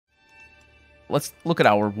let's look at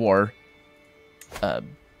our war. The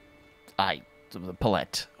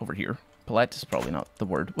Palette over here. Palette is probably not the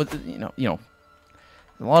word. But, you know,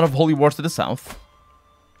 a lot of holy wars to the south.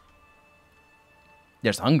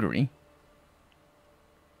 There's Hungary.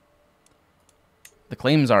 The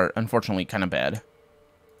claims are unfortunately kind of bad.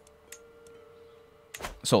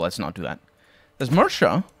 So let's not do that. There's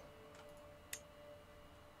Mercia.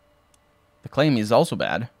 The claim is also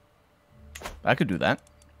bad. I could do that.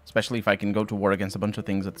 Especially if I can go to war against a bunch of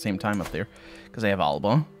things at the same time up there. Because I have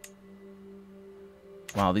Alba.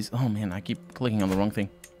 Wow, these... Oh, man, I keep clicking on the wrong thing.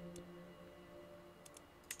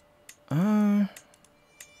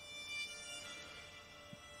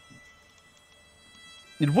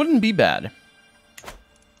 It wouldn't be bad.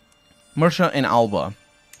 Mercia and Alba.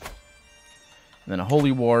 And then a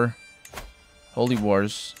Holy War. Holy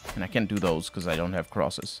Wars. And I can't do those because I don't have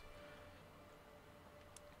crosses.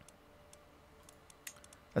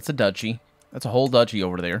 That's a duchy. That's a whole duchy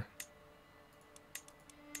over there.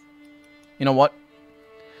 You know what?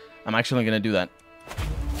 I'm actually going to do that.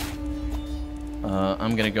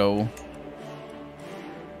 I'm going to go...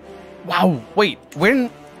 Wow, wait.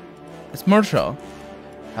 Where... It's Mercia.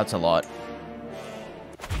 That's a lot.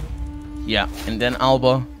 Yeah, and then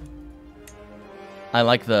Alba. I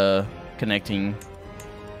like the connecting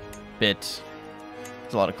bit.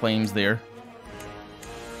 There's a lot of claims there.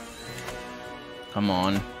 Come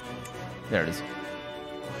on. There it is.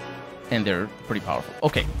 And they're pretty powerful.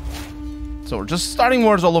 Okay. So we're just starting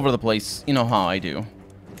wars all over the place. You know how I do.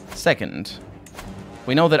 Second,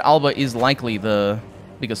 we know that Alba is likely the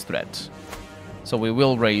biggest threat. So we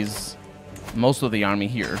will raise most of the army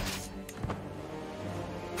here.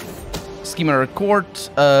 Schemer at court.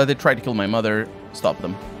 They tried to kill my mother. Stop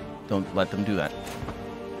them. Don't let them do that.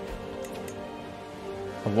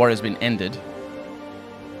 A war has been ended.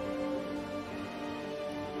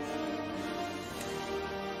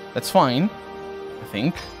 That's fine, I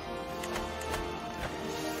think.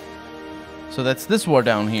 So that's this war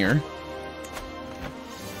down here.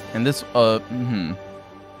 And this,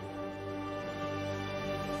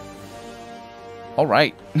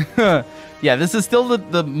 Alright. Yeah, this is still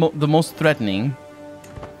the most threatening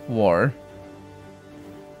war.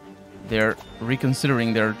 They're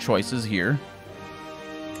reconsidering their choices here.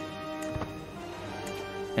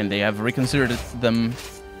 And they have reconsidered them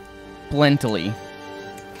plentifully.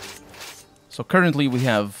 So currently we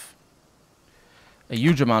have a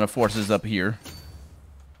huge amount of forces up here.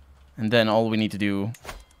 And then all we need to do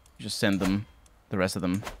is just send them, the rest of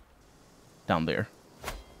them, down there.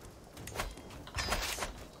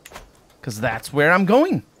 Because that's where I'm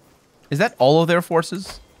going. Is that all of their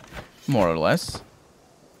forces? More or less.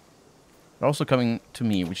 They're also coming to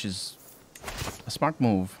me, which is a smart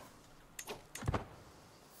move.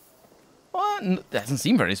 Well, it doesn't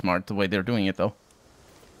seem very smart the way they're doing it, though.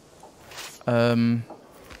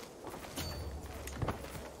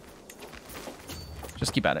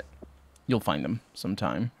 Just keep at it. You'll find them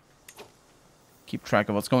sometime. Keep track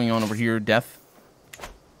of what's going on over here. Death.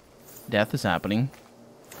 Death is happening.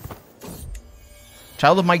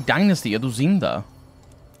 Child of my dynasty, Aduzinda.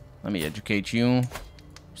 Let me educate you.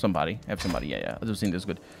 Somebody. I have somebody. Yeah. Aduzinda is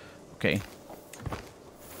good. Okay.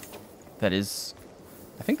 That is...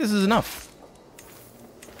 I think this is enough.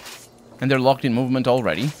 And they're locked in movement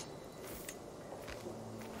already.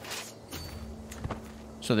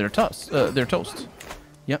 So they're toast. They're toast.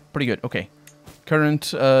 Yep, pretty good. Okay.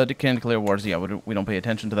 Current, they can declare wars. Yeah, we don't pay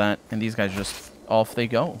attention to that. And these guys just, off they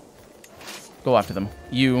go. Go after them.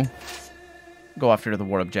 You, go after the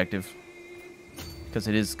war objective. Because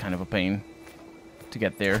it is kind of a pain to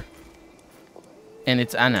get there. And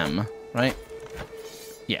it's Annam, right?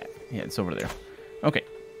 Yeah, it's over there. Okay.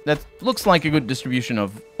 That looks like a good distribution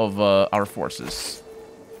of our forces.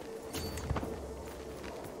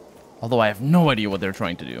 Although I have no idea what they're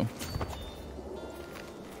trying to do.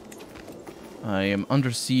 I am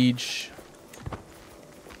under siege.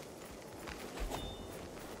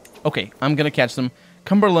 Okay, I'm gonna catch them.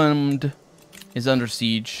 Cumberland is under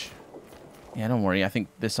siege. Yeah, don't worry. I think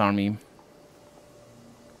this army...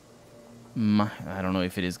 I don't know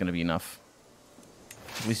if it is gonna be enough.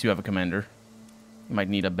 At least you have a commander. You might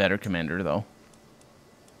need a better commander, though.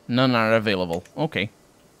 None are available. Okay.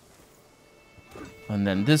 And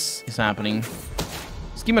then this is happening.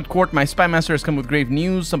 Scheme at court. My spy master has come with grave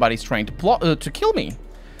news. Somebody's trying to plot to kill me.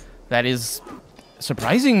 That is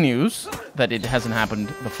surprising news that it hasn't happened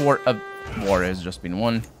before. A war has just been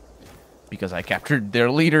won because I captured their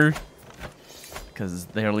leader. Because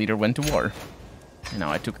their leader went to war. And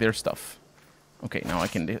now I took their stuff. Okay, now I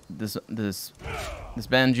can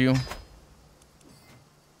disband you.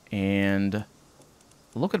 And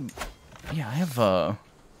look at Yeah, I have,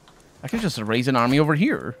 I can just raise an army over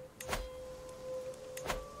here.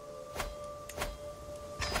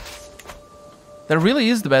 That really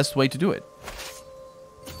is the best way to do it.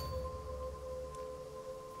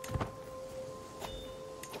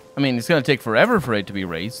 I mean, it's going to take forever for it to be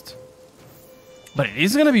raised. But it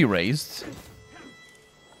is going to be raised.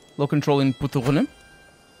 Low control in patronen?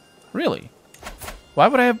 Really? Why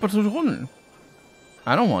would I have patronen?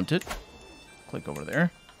 I don't want it. Click over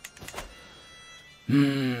there.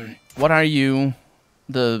 What are you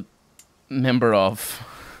the member of?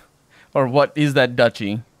 Or what is that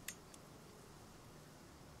duchy?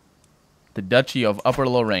 The Duchy of Upper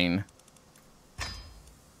Lorraine.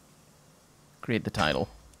 Create the title.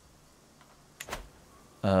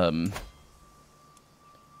 You're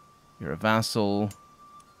a vassal.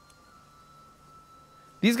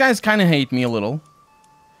 These guys kind of hate me a little.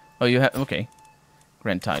 Oh, you have... Okay.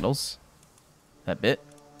 Grant titles. That bit.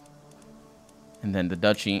 And then the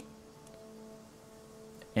duchy.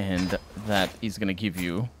 And that is going to give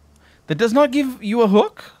you... That does not give you a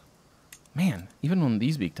hook? Man, even on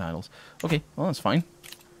these big titles. Okay, well, that's fine.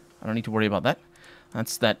 I don't need to worry about that.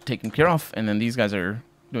 That's that taken care of. And then these guys are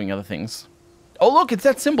doing other things. Oh, look, it's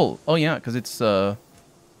that symbol. Oh, yeah, because it's the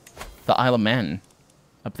Isle of Man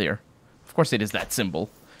up there. Of course it is that symbol.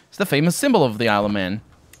 It's the famous symbol of the Isle of Man.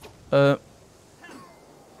 That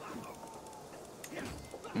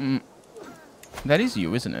is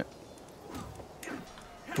you, isn't it?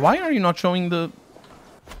 Why are you not showing the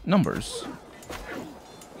numbers?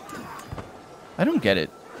 I don't get it.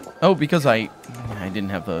 Oh, because I didn't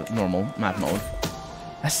have the normal map mode.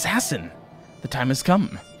 Assassin! The time has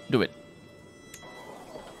come. Do it.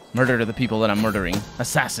 Murder the people that I'm murdering.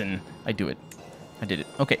 Assassin! I do it. I did it.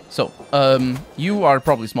 Okay, so, you are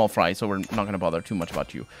probably small fry, so we're not going to bother too much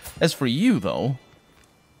about you. As for you, though,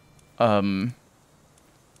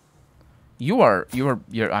 you're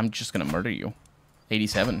I'm just going to murder you.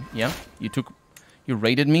 87, yeah. You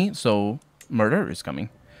raided me, so murder is coming.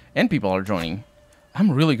 And people are joining.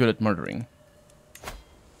 I'm really good at murdering.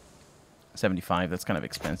 75, that's kind of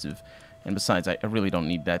expensive. And besides, I really don't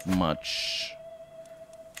need that much.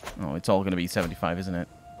 Oh, it's all going to be 75, isn't it?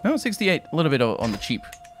 No, 68. A little bit on the cheap.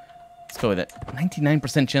 Let's go with it.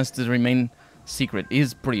 99% chance to remain secret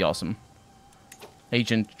is pretty awesome.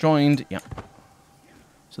 Agent joined. Yeah.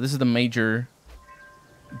 So this is the major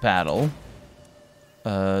battle.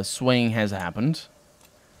 Swaying has happened.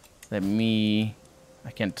 Let me... I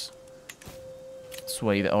can't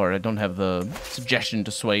sway, or I don't have the suggestion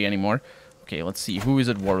to sway anymore. Okay, let's see. Who is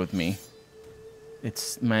at war with me?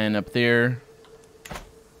 It's man up there.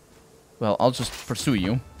 Well, I'll just pursue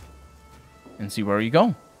you and see where you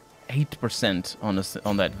go. 8%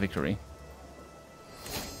 on that victory.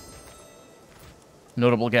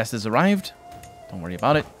 Notable guest has arrived. Don't worry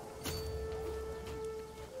about it.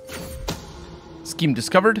 Scheme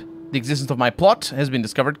discovered. The existence of my plot has been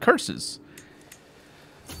discovered. Curses.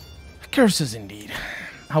 Curses indeed.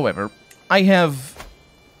 However, I have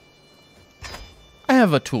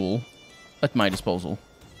a tool at my disposal.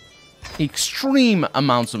 Extreme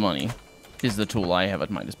amounts of money is the tool I have at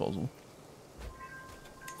my disposal.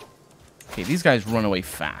 Okay, these guys run away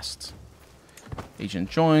fast. Agent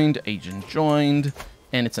joined,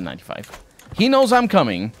 and it's a 95. He knows I'm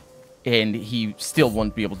coming, and he still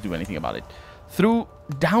won't be able to do anything about it. Through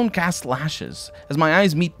downcast lashes, as my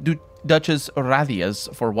eyes meet Duchess Orathia's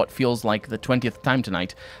for what feels like the 20th time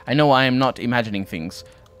tonight, I know I am not imagining things.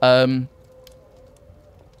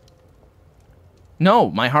 No,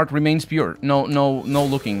 my heart remains pure. No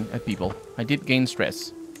looking at people. I did gain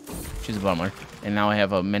stress, which is a bummer. And now I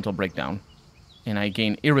have a mental breakdown. And I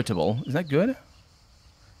gain irritable. Is that good? It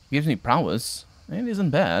gives me prowess. It isn't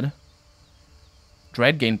bad.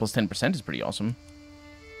 Dread gain plus 10% is pretty awesome.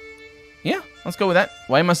 Yeah, let's go with that.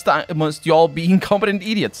 Why must y'all be incompetent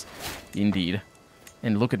idiots? Indeed.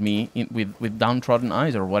 And look at me with downtrodden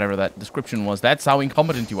eyes or whatever that description was. That's how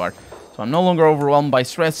incompetent you are. So I'm no longer overwhelmed by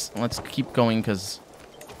stress. Let's keep going because...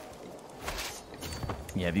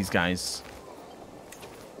 Yeah, these guys...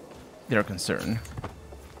 They're a concern.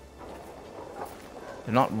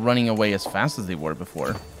 They're not running away as fast as they were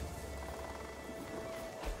before.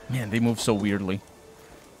 Man, they move so weirdly.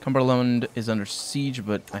 Cumberland is under siege,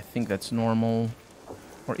 but I think that's normal.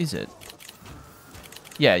 Or is it?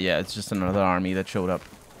 Yeah, it's just another army that showed up.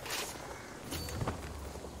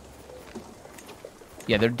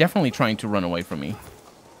 Yeah, they're definitely trying to run away from me.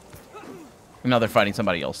 And now they're fighting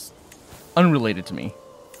somebody else. Unrelated to me.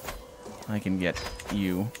 I can get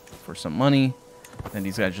you for some money. And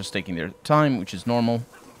these guys are just taking their time, which is normal.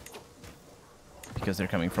 Because they're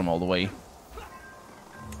coming from all the way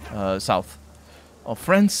south. Oh,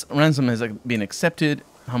 friends, ransom has been accepted.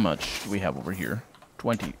 How much do we have over here?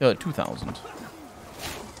 2,000.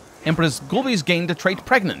 Empress Gulby's gained a trait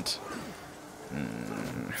pregnant.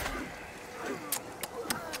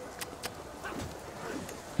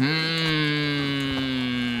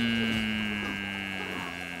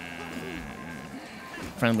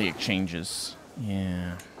 Friendly exchanges.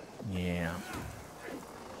 Yeah. Yeah.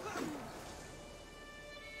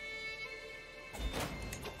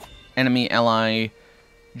 Enemy ally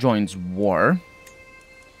joins war.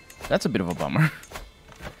 That's a bit of a bummer.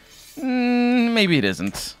 Maybe it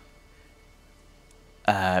isn't.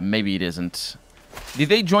 Maybe it isn't. Did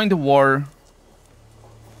they join the war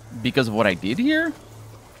because of what I did here?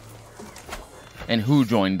 And who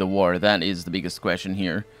joined the war? That is the biggest question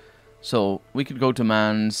here. So, we could go to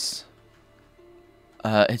Mans.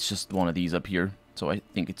 It's just one of these up here. So, I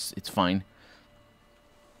think it's fine.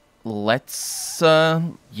 Let's...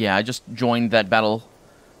 yeah, I just joined that battle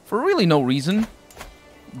for really no reason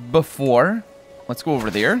before. Let's go over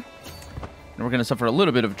there. And we're going to suffer a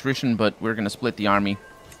little bit of attrition, but we're going to split the army.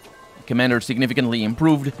 Commander significantly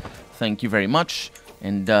improved. Thank you very much.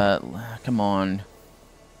 And, come on.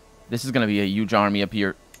 This is going to be a huge army up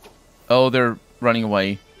here. Oh, they're running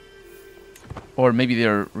away. Or maybe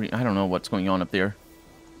they're... I don't know what's going on up there.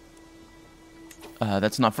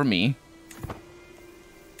 That's not for me.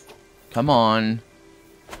 Come on.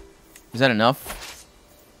 Is that enough?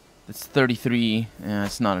 That's 33. Yeah,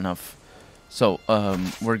 it's not enough. So,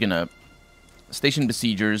 we're going to station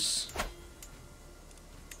besiegers.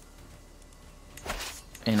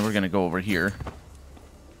 And we're going to go over here.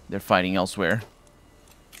 They're fighting elsewhere.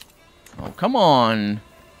 Oh, come on.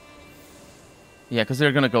 Yeah, because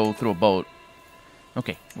they're going to go through a boat.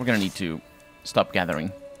 Okay, we're going to need to stop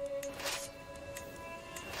gathering.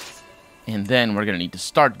 And then we're going to need to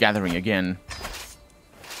start gathering again.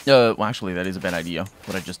 Well, actually, that is a bad idea,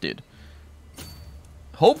 what I just did.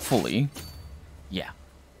 Hopefully. Yeah.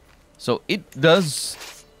 So, it does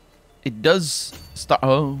start...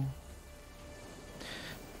 Oh.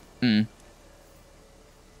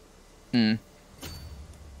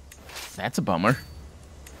 That's a bummer.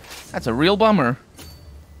 That's a real bummer.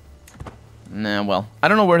 Nah, well, I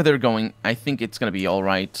don't know where they're going. I think it's gonna be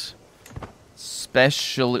alright.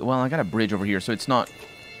 Especially... Well, I got a bridge over here, so it's not...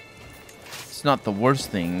 It's not the worst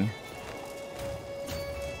thing.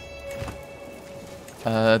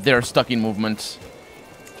 They're stuck in movement.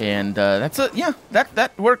 And, that's a... Yeah,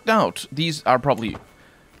 that worked out. These are probably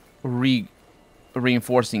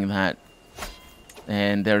reinforcing that.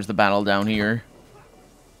 And there's the battle down here.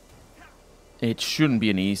 It shouldn't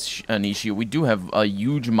be an issue. We do have a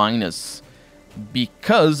huge minus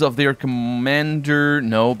because of their commander.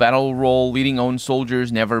 No, battle roll, leading own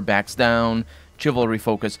soldiers, never backs down, chivalry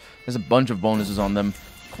focus. There's a bunch of bonuses on them.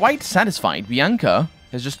 Quite satisfied. Bianca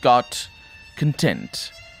has just got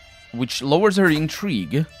content, which lowers her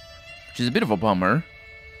intrigue, which is a bit of a bummer.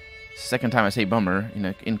 Second time I say bummer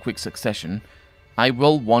in quick succession. I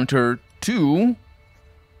will want her to...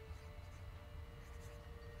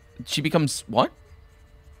 She becomes... What?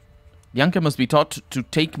 Bianca must be taught to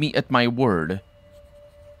take me at my word.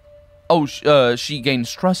 Oh, she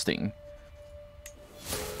gains trusting.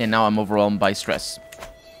 And now I'm overwhelmed by stress.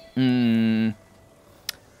 This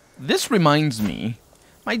reminds me.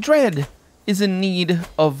 My dread is in need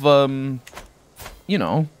of, you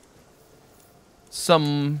know...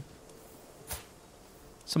 Some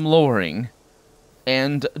lowering.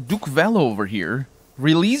 And Duke Velo over here.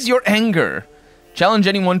 Release your anger. Challenge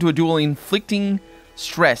anyone to a duel inflicting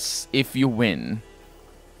stress if you win.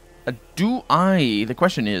 The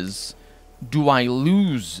question is, do I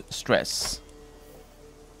lose stress?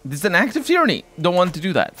 This is an act of tyranny. Don't want to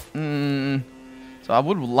do that. So I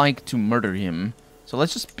would like to murder him. So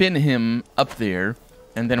let's just pin him up there.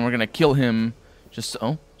 And then we're going to kill him. Just,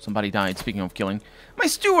 oh, somebody died. Speaking of killing. My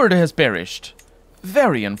steward has perished.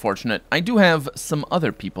 Very unfortunate. I do have some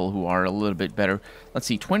other people who are a little bit better. Let's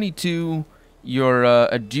see, 22... You're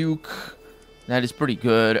a duke. That is pretty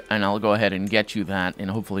good, and I'll go ahead and get you that,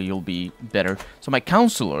 and hopefully you'll be better. So my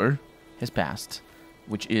counselor has passed,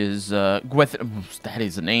 which is Gweth. That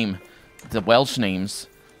is a name. The Welsh names,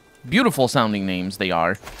 beautiful sounding names they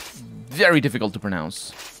are. Very difficult to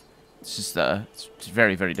pronounce. It's just it's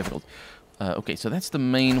very, very difficult. Okay, so that's the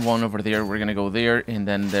main one over there. We're gonna go there, and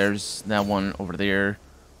then there's that one over there.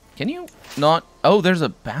 Can you not? Oh, there's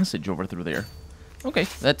a passage over through there. Okay,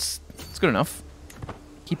 that's good enough.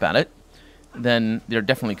 Keep at it. Then they're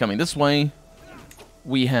definitely coming this way.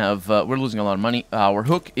 We have we're losing a lot of money. Our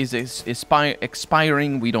hook is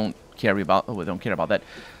expiring. We don't care about. Oh, we don't care about that.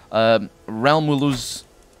 Realm will lose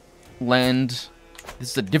land.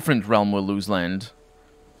 This is a different realm we'll lose land.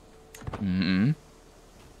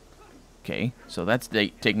 Okay, so that's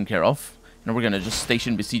taken care of. And we're gonna just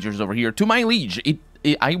station besiegers over here. To my liege,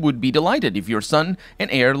 I would be delighted if your son and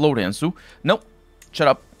heir, Lorenzo... Nope, shut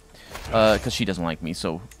up. Because she doesn't like me,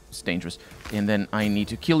 so it's dangerous. And then I need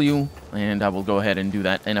to kill you, and I will go ahead and do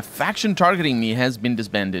that. And a faction targeting me has been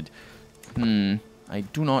disbanded. I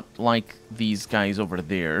do not like these guys over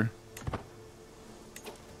there.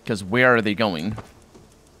 Because where are they going?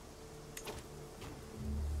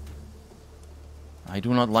 I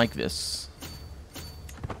do not like this.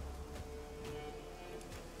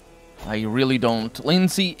 I really don't.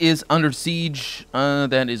 Lindsay is under siege.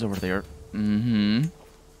 That is over there.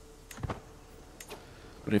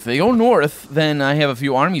 But if they go north, then I have a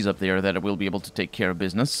few armies up there that will be able to take care of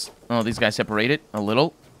business. Oh, these guys separated a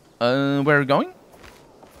little. Where are we going?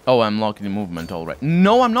 Oh, I'm locked in movement already.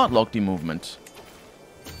 No, I'm not locked in movement.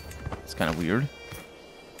 It's kind of weird.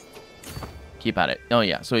 Keep at it. Oh,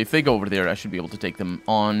 yeah. So if they go over there, I should be able to take them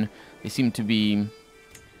on. They seem to be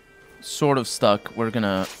sort of stuck. We're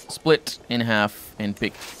gonna split in half and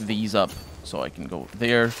pick these up so I can go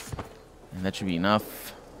there. And that should be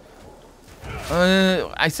enough.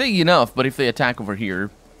 I say enough, but if they attack over here,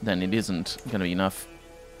 then it isn't gonna be enough.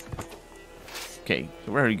 Okay,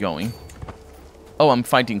 so where are you going? Oh, I'm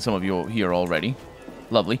fighting some of you here already.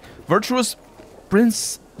 Lovely. Virtuous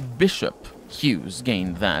Prince Bishop Hughes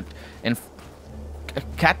gained that. And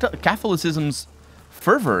Catholicism's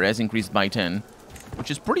fervor has increased by 10, which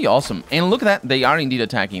is pretty awesome. And look at that, they are indeed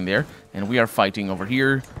attacking there. And we are fighting over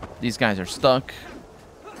here. These guys are stuck.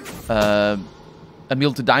 A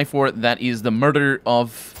meal to die for, that is the murder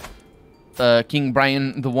of King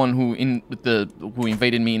Brian, the one who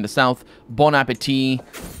invaded me in the south. Bon appetit.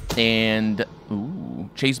 And ooh,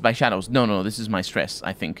 chased by shadows. No, this is my stress,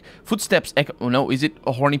 I think. Footsteps echo. Oh, no, is it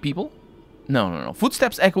a horny people? No.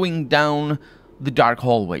 Footsteps echoing down the dark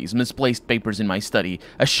hallways. Misplaced papers in my study.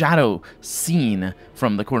 A shadow seen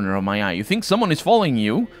from the corner of my eye. You think someone is following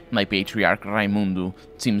you? My patriarch Raimundo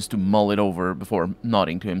seems to mull it over before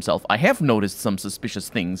nodding to himself. I have noticed some suspicious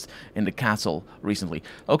things in the castle recently.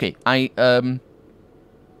 Okay, I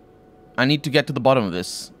need to get to the bottom of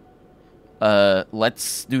this.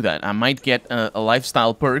 Let's do that. I might get a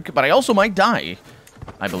lifestyle perk, but I also might die,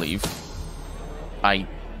 I believe. I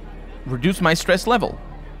reduce my stress level.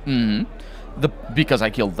 Because I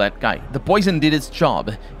killed that guy. The poison did its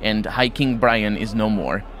job, and High King Brian is no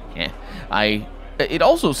more. It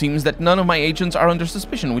also seems that none of my agents are under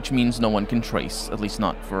suspicion, which means no one can trace, at least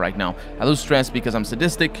not for right now. I lose stress because I'm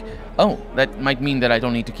sadistic. Oh, that might mean that I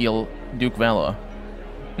don't need to kill Duke Vela.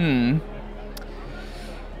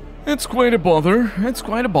 It's quite a bother. It's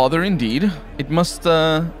quite a bother indeed. It must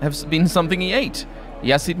have been something he ate.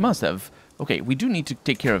 Yes, it must have. Okay, we do need to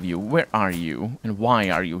take care of you. Where are you? And why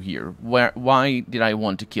are you here? Why did I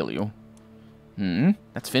want to kill you?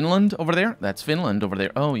 That's Finland over there? That's Finland over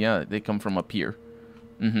there. Oh, yeah, they come from up here.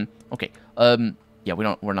 Okay. Yeah,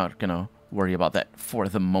 we're not gonna worry about that for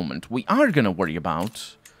the moment. We are gonna worry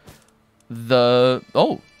about the...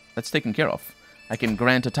 Oh, that's taken care of. I can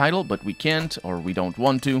grant a title, but we can't, or we don't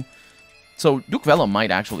want to. So, Duke Vela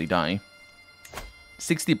might actually die.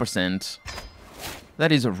 60%.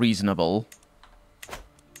 That is reasonable.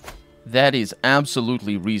 That is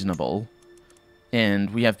absolutely reasonable. And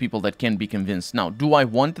we have people that can be convinced. Now, do I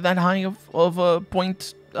want that high of a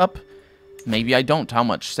point up? Maybe I don't. How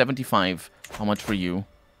much? 75. How much for you?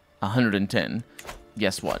 110.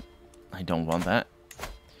 Guess what? I don't want that.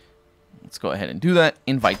 Let's go ahead and do that.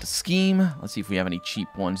 Invite the scheme. Let's see if we have any cheap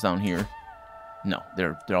ones down here. No,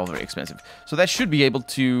 they're all very expensive. So that should be able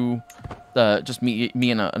to... just me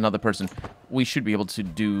and another person. We should be able to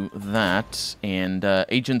do that. And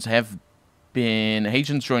agents have been...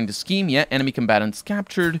 Agents joined the scheme. Yeah, enemy combatants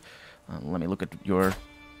captured. Let me look at your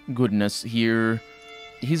goodness here.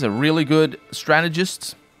 He's a really good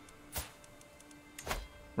strategist.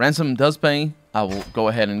 Ransom does pay. I will go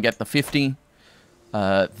ahead and get the 50.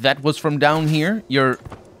 That was from down here. You're...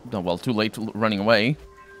 Oh, well, too late running away.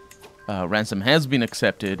 Ransom has been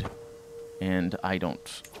accepted. And I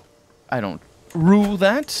don't rue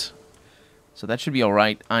that. So that should be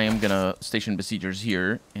alright. I am gonna station besiegers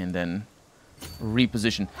here and then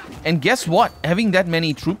reposition. And guess what? Having that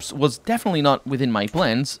many troops was definitely not within my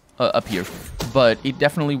plans up here. But it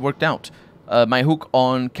definitely worked out. My hook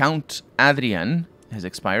on Count Adrian has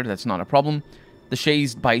expired. That's not a problem. The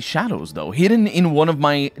Chased by Shadows, though. Hidden in one of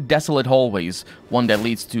my desolate hallways. One that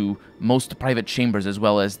leads to most private chambers as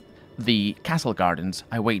well as the castle gardens.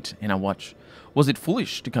 I wait and I watch. Was it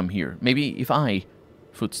foolish to come here? Maybe if I...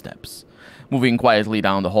 Footsteps. Moving quietly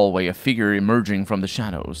down the hallway, a figure emerging from the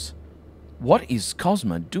shadows. What is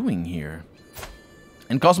Cosma doing here?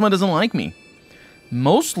 And Cosma doesn't like me.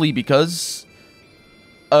 Mostly because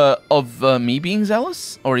of me being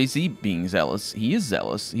zealous? Or is he being zealous? He is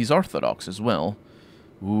zealous. He's orthodox as well.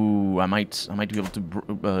 Ooh, I might be able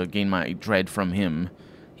to gain my dread from him.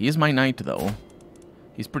 He is my knight, though.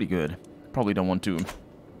 He's pretty good. Probably don't want to...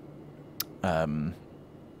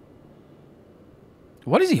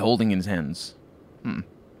 What is he holding in his hands?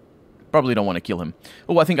 Probably don't want to kill him.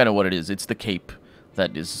 Oh, I think I know what it is. It's the cape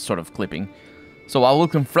that is sort of clipping. So I will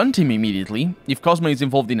confront him immediately. If Cosmo is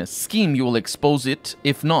involved in a scheme, you will expose it.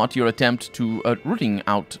 If not, your attempt to rooting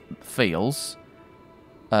out fails.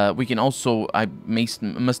 We can also, I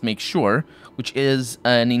must make sure, which is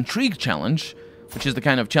an intrigue challenge, which is the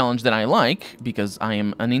kind of challenge that I like, because I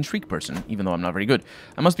am an intrigue person, even though I'm not very good.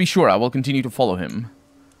 I must be sure. I will continue to follow him.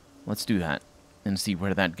 Let's do that and see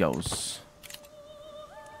where that goes.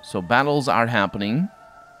 So battles are happening.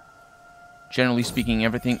 Generally speaking,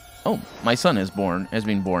 everything... Oh, my son has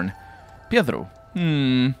been born. Pedro.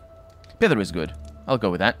 Pedro is good. I'll go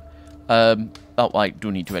with that. Oh, I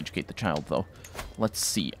do need to educate the child, though. Let's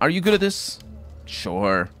see. Are you good at this?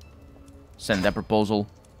 Sure. Send that proposal.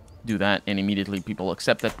 Do that, and immediately people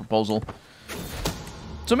accept that proposal.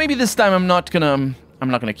 So maybe this time I'm not gonna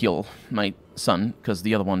kill my son, because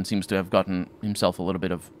the other one seems to have gotten himself a little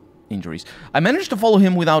bit of injuries. I managed to follow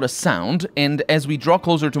him without a sound, and as we draw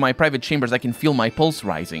closer to my private chambers, I can feel my pulse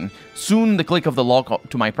rising. Soon, the click of the lock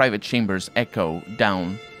to my private chambers echoes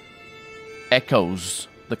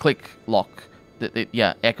the click lock.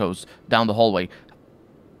 Echoes down the hallway.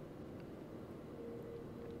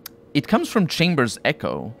 It comes from chambers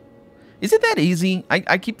echo. Is it that easy?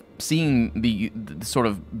 I keep seeing the sort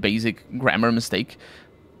of basic grammar mistake.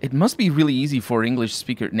 It must be really easy for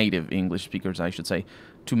native English speakers, I should say,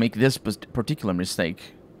 to make this particular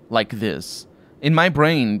mistake like this. In my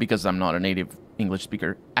brain, because I'm not a native English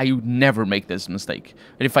speaker, I would never make this mistake.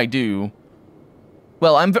 And if I do,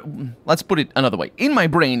 well, let's put it another way. In my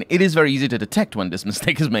brain, it is very easy to detect when this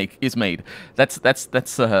mistake is made. That's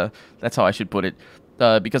how I should put it.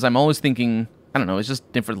 Because I'm always thinking, I don't know, it's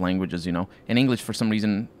just different languages, you know. And English, for some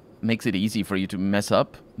reason, makes it easy for you to mess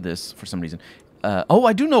up this for some reason. Oh,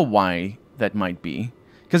 I do know why that might be.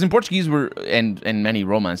 Because in Portuguese and many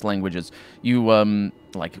Romance languages, you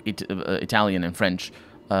like Italian and French,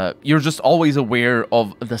 you're just always aware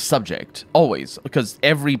of the subject, always, because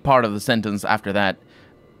every part of the sentence after that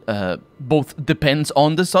both depends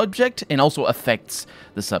on the subject and also affects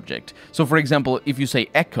the subject. So, for example, if you say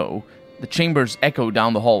echo, the chambers echo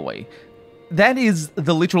down the hallway. That is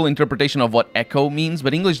the literal interpretation of what echo means,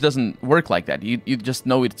 but English doesn't work like that. You just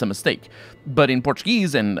know it's a mistake. But in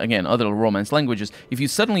Portuguese, and again, other Romance languages, if you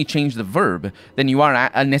suddenly change the verb, then you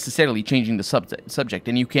are unnecessarily changing the subject,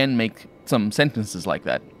 and you can make some sentences like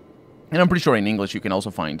that. And I'm pretty sure in English you can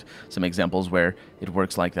also find some examples where it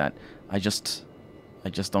works like that. I just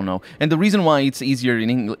don't know. And the reason why it's easier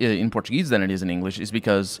in Portuguese than it is in English is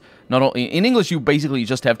because not only in English you basically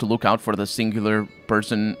just have to look out for the singular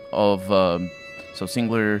person of so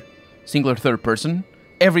singular third person.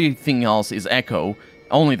 Everything else is echo.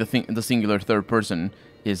 Only the singular third person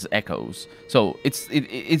is echoes. So it's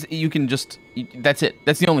you can just that's it.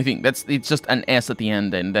 That's the only thing. It's just an S at the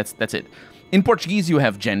end, and that's it. In Portuguese you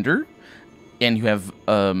have gender, and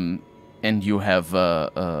you have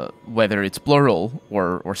whether it's plural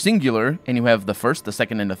or singular, and you have the first, the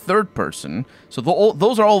second, and the third person. So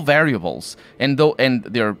those are all variables, and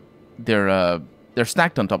they're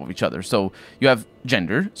stacked on top of each other. So you have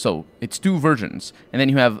gender, so it's two versions, and then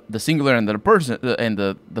you have the singular and the person and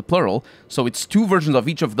the plural. So it's two versions of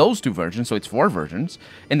each of those two versions. So it's four versions,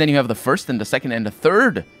 and then you have the first and the second and the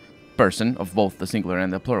third person of both the singular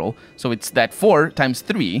and the plural. So it's that 4 times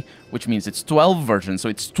 3, which means it's 12 versions. So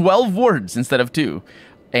it's 12 words instead of 2.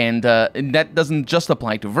 And that doesn't just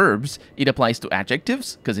apply to verbs. It applies to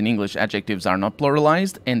adjectives, because in English adjectives are not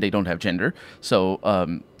pluralized and they don't have gender. So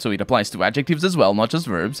so it applies to adjectives as well, not just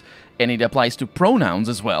verbs. And it applies to pronouns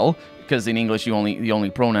as well, because in English the only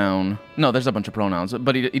pronoun... No, there's a bunch of pronouns,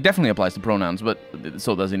 but it definitely applies to pronouns, but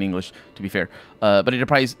so does in English, to be fair. But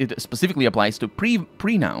it specifically applies to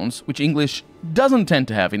prenouns, which English doesn't tend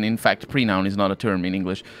to have. And in fact, prenoun is not a term in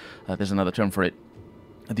English. There's another term for it.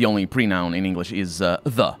 The only prenoun in English is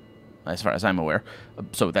the, as far as I'm aware.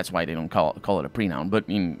 So that's why they don't call it a prenoun. But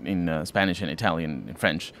in Spanish and Italian and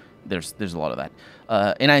French, there's a lot of that.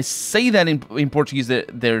 And I say that in Portuguese that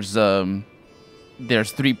there's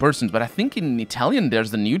 3 persons, but I think in Italian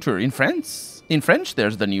there's the neuter. In French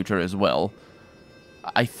there's the neuter as well.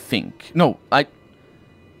 I think. No,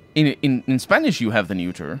 in Spanish you have the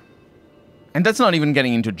neuter. And that's not even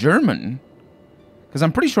getting into German. Because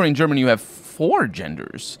I'm pretty sure in German you have 4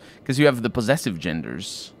 genders. Because you have the possessive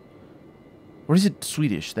genders. Or is it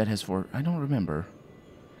Swedish that has 4? I don't remember.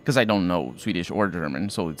 Because I don't know Swedish or German,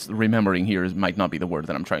 so it's remembering here might not be the word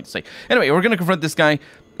that I'm trying to say. Anyway, we're going to confront this guy.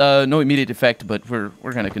 No immediate effect, but we're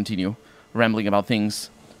going to continue rambling about things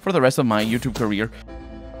for the rest of my YouTube career.